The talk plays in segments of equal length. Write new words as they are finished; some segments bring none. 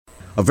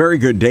A very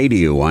good day to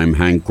you. I'm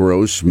Hank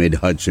Gross,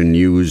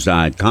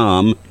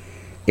 MidHudsonNews.com.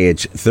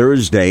 It's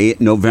Thursday,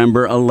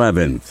 November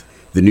 11th.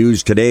 The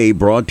news today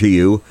brought to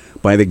you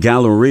by the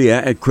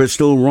Galleria at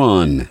Crystal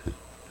Run.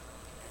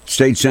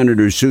 State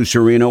Senator Sue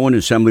Serino and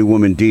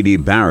Assemblywoman Dee Dee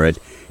Barrett,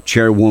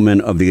 chairwoman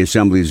of the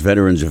Assembly's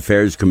Veterans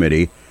Affairs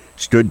Committee,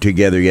 stood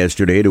together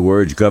yesterday to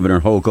urge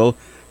Governor Hochul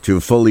to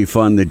fully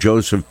fund the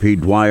Joseph P.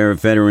 Dwyer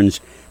Veterans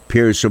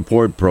Peer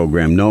Support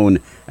Program, known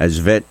as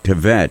Vet to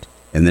Vet,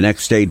 in the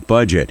next state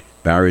budget.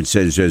 Barrett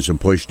says there's a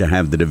push to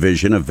have the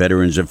Division of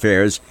Veterans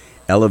Affairs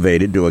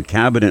elevated to a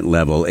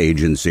cabinet-level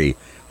agency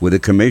with a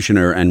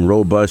commissioner and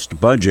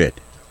robust budget,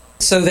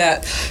 so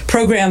that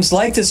programs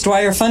like this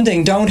Dwyer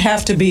funding don't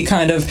have to be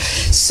kind of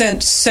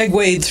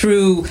segued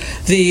through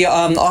the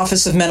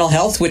Office of Mental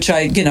Health, which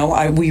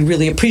we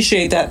really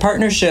appreciate that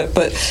partnership,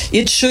 but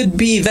it should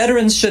be,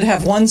 veterans should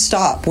have one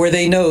stop where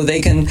they know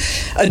they can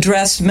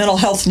address mental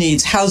health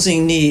needs,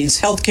 housing needs,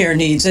 healthcare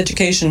needs,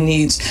 education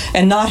needs,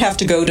 and not have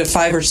to go to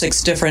 5 or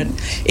 6 different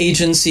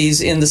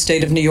agencies in the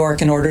state of New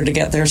York in order to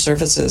get their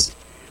services.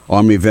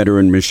 Army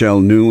veteran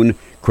Michelle Noon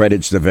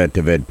credits the Vet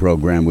to Vet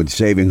program with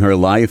saving her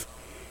life.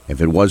 If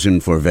it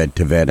wasn't for Vet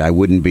to Vet, I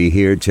wouldn't be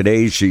here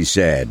today, she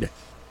said.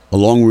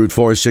 Along Route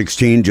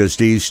 416,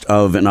 just east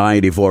of an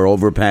I-84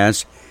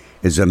 overpass,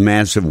 is a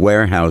massive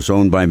warehouse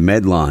owned by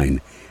Medline.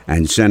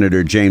 And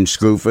Senator James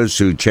Skoufis,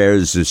 who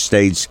chairs the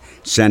state's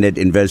Senate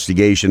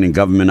Investigation and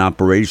Government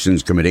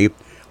Operations Committee,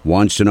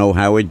 wants to know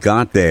how it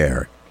got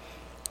there.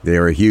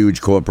 They're a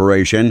huge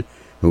corporation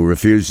who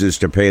refuses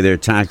to pay their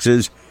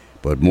taxes,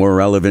 but more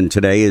relevant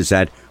today is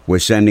that we're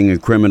sending a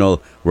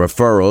criminal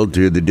referral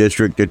to the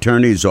district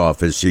attorney's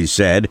office, he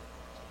said.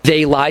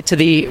 They lied to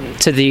the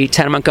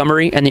town of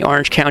Montgomery and the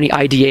Orange County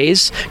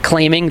IDAs,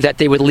 claiming that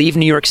they would leave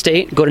New York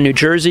State, go to New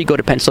Jersey, go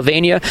to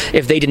Pennsylvania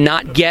if they did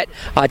not get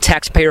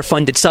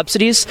taxpayer-funded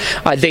subsidies.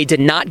 They did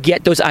not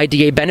get those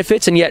IDA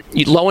benefits, and yet,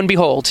 lo and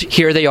behold,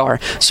 here they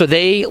are. So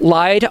they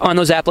lied on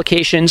those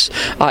applications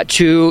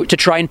to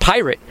try and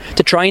pirate,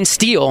 to try and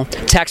steal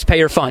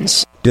taxpayer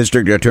funds.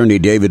 District Attorney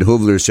David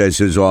Hoovler says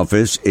his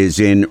office is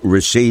in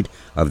receipt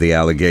of the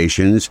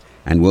allegations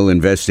and will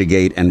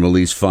investigate and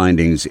release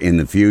findings in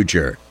the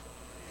future.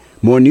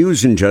 More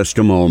news in just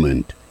a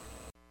moment.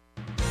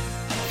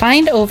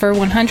 Find over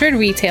 100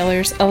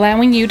 retailers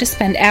allowing you to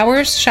spend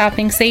hours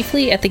shopping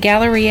safely at the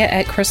Galleria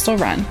at Crystal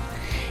Run.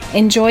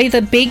 Enjoy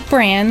the big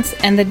brands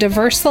and the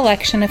diverse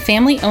selection of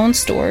family-owned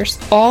stores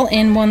all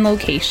in one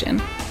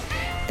location.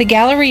 The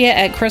Galleria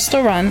at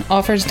Crystal Run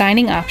offers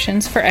dining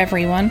options for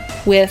everyone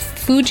with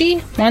Fuji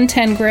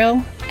 110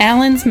 Grill,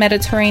 Allen's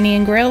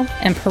Mediterranean Grill,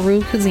 and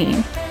Peru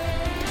Cuisine.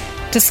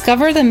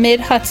 Discover the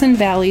Mid-Hudson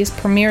Valley's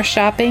premier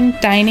shopping,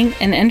 dining,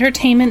 and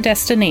entertainment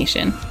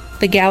destination,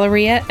 the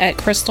Galleria at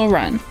Crystal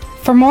Run.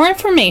 For more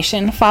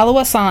information, follow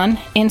us on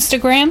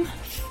Instagram,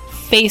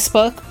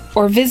 Facebook,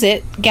 or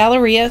visit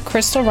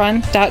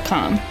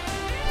GalleriaCrystalRun.com.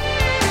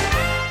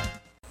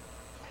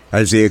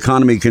 As the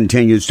economy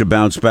continues to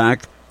bounce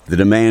back, the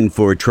demand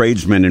for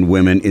tradesmen and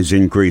women is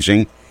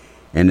increasing.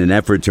 In an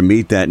effort to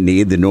meet that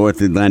need, the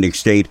North Atlantic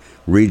State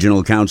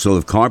Regional Council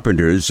of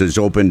Carpenters has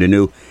opened a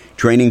new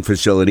training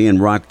facility in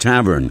Rock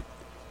Tavern.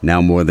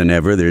 Now more than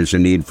ever, there's a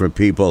need for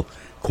people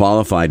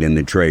qualified in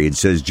the trade,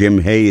 says Jim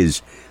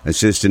Hayes,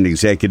 Assistant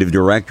Executive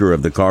Director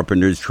of the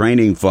Carpenters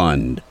Training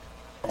Fund.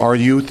 Our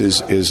youth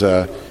is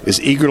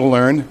eager to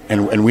learn,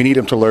 and we need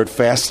them to learn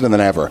faster than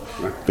ever,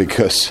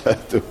 because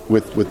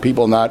with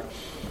people not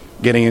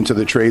getting into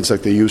the trades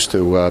like they used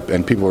to,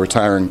 and people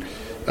retiring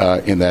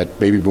in that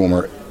baby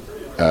boomer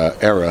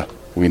era,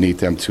 we need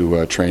them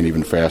to train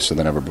even faster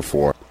than ever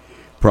before.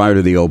 Prior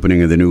to the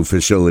opening of the new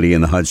facility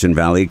in the Hudson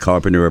Valley,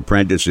 carpenter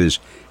apprentices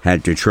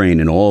had to train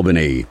in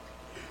Albany.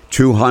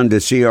 2 Honda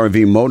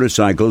CR-V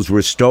motorcycles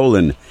were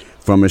stolen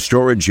from a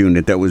storage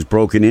unit that was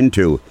broken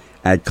into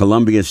at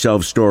Columbia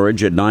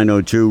Self-Storage at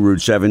 902 Route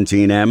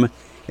 17M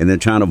in the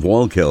town of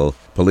Wallkill.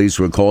 Police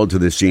were called to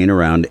the scene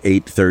around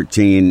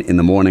 8:13 in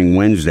the morning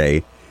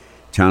Wednesday.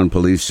 Town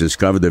police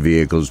discovered the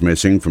vehicles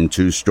missing from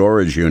 2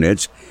 storage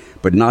units,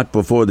 but not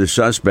before the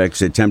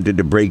suspects attempted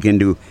to break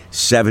into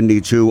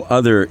 72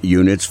 other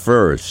units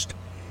first.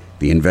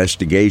 The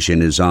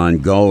investigation is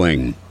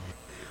ongoing.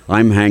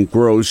 I'm Hank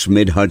Gross,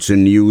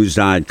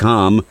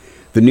 MidHudsonNews.com.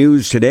 The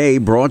news today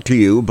brought to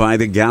you by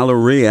the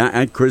Galleria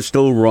at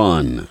Crystal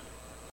Run.